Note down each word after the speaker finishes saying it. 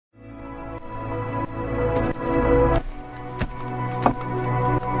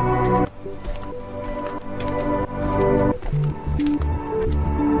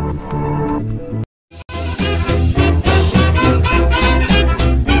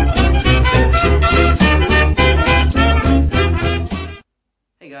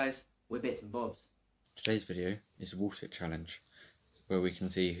we're bits and bobs. Today's video is a wall sit challenge, where we can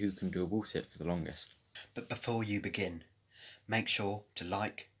see who can do a wall sit for the longest. But before you begin, make sure to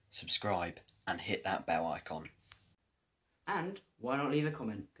like, subscribe and hit that bell icon. And why not leave a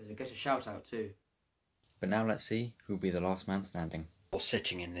comment, because you'll get a shout out too. But now let's see who will be the last man standing. Or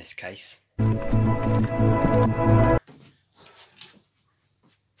sitting in this case.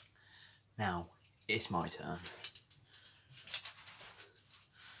 Now, it's my turn.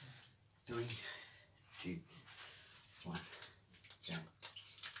 3, 2, 1, go.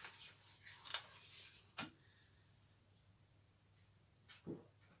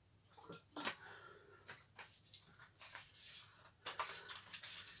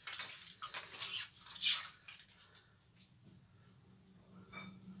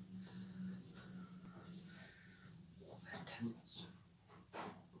 Oh, they're tense.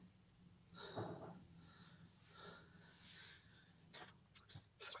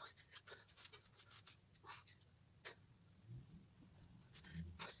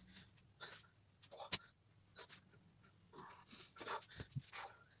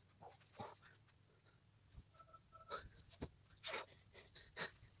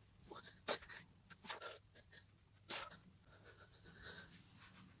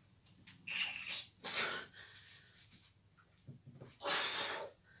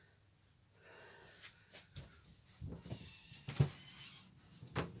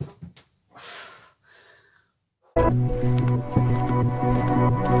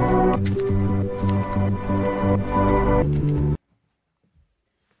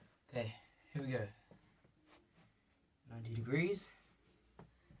 Okay, here we go. 90 degrees.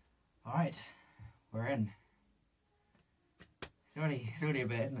 Alright, we're in. It's already a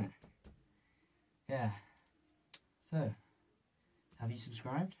bit, isn't it? Yeah. So, have you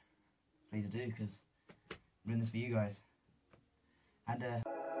subscribed? Please do, because I'm doing this for you guys. And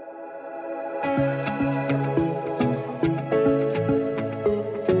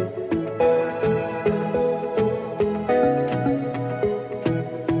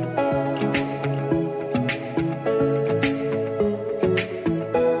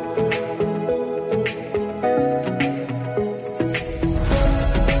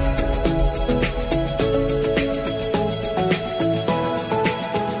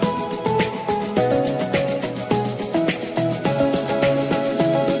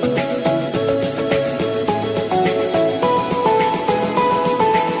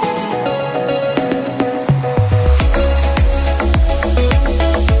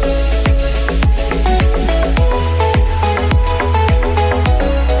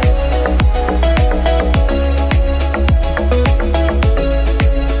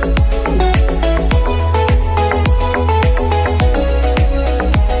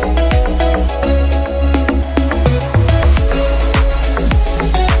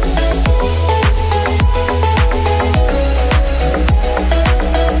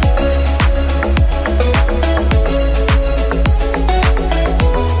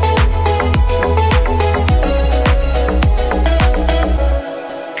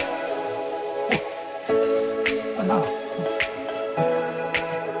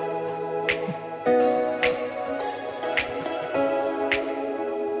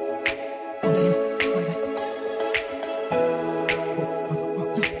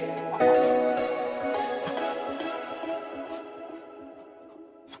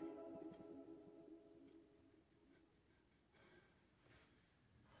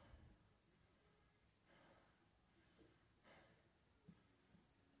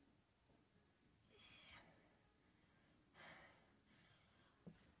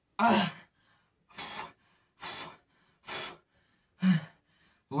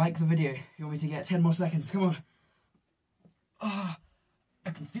like the video if you want me to get 10 more seconds. Come on. I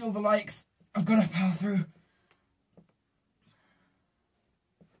can feel the likes. I've got to power through.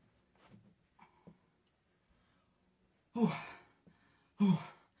 Oh. Oh.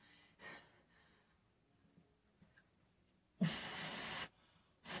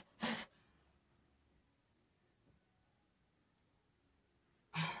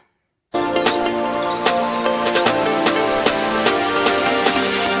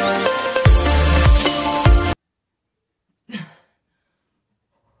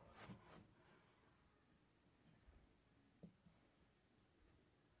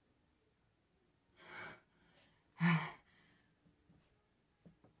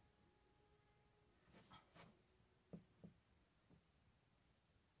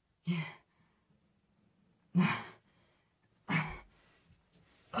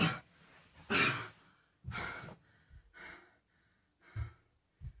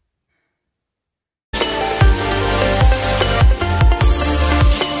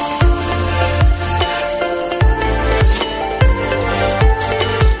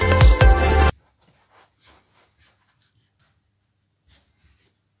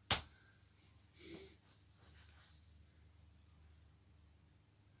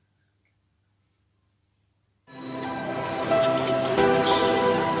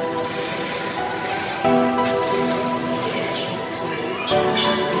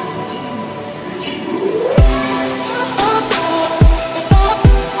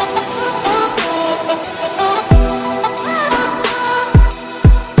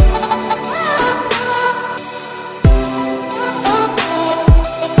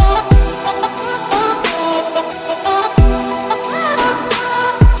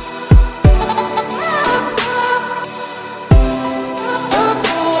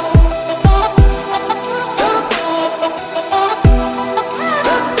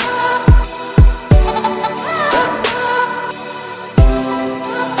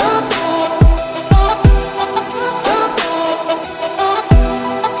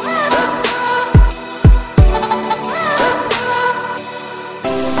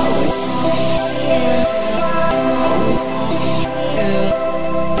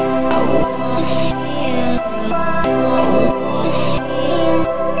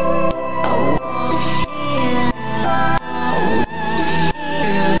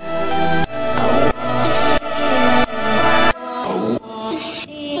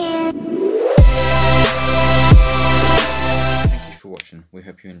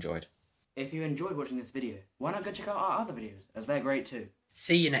 watching this video, why not go check out our other videos, as they're great too.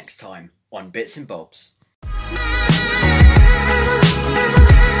 See you next time on Bits and Bobs.